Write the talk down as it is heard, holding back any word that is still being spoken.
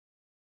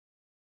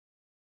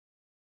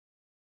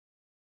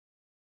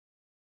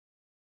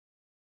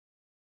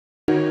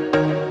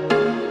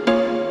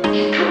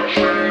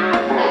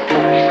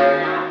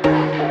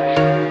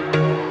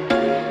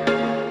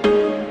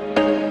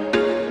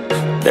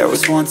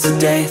once a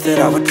day that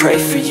I would pray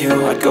for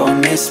you. I'd go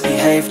and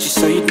misbehave just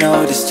so you'd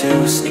notice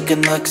too.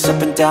 Sneaking looks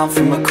up and down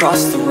from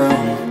across the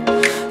room.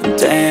 And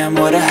damn,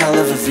 what a hell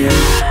of a view.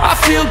 I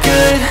feel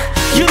good,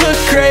 you look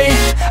great,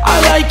 I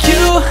like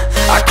you,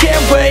 I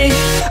can't wait.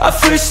 A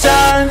first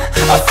time,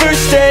 a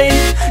first date,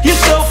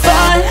 you're so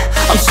fine,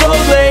 I'm so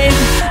late.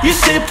 You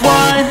sip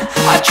wine,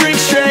 I drink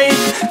straight.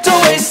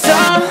 Don't waste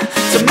time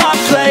to my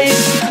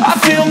place. I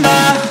feel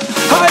my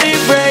heart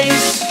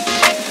erase.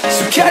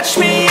 So catch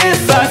me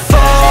if I fall.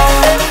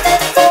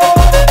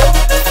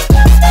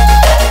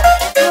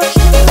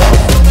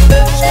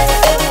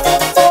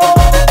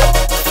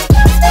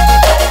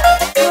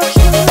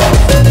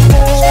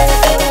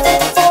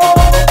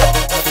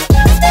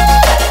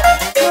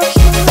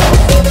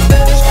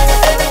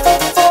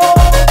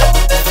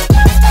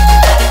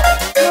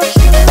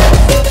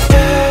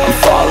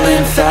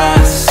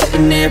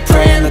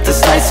 Praying that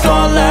this night's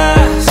gonna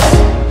last.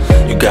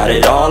 You got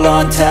it all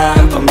on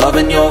tap, I'm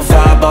loving your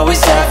vibe,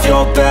 always have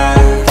your back.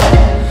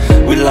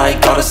 We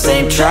like all the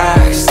same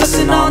tracks,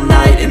 listen all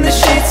night in the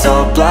sheets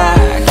all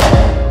black.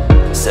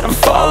 Said I'm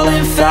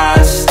falling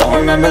fast, don't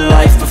remember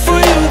life before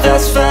you,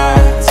 that's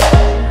fact.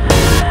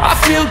 I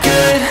feel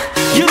good,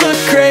 you look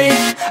great,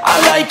 I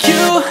like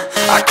you,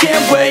 I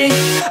can't wait.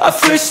 A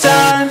first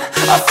time,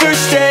 a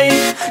first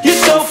date,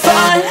 you're so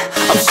fine,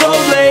 I'm so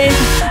late.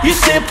 You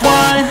sip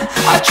wine,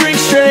 I drink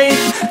straight.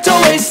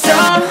 Don't waste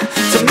time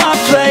to my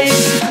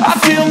place. I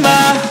feel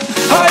my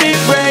heart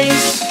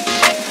erase.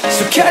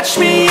 So catch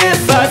me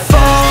if I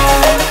fall.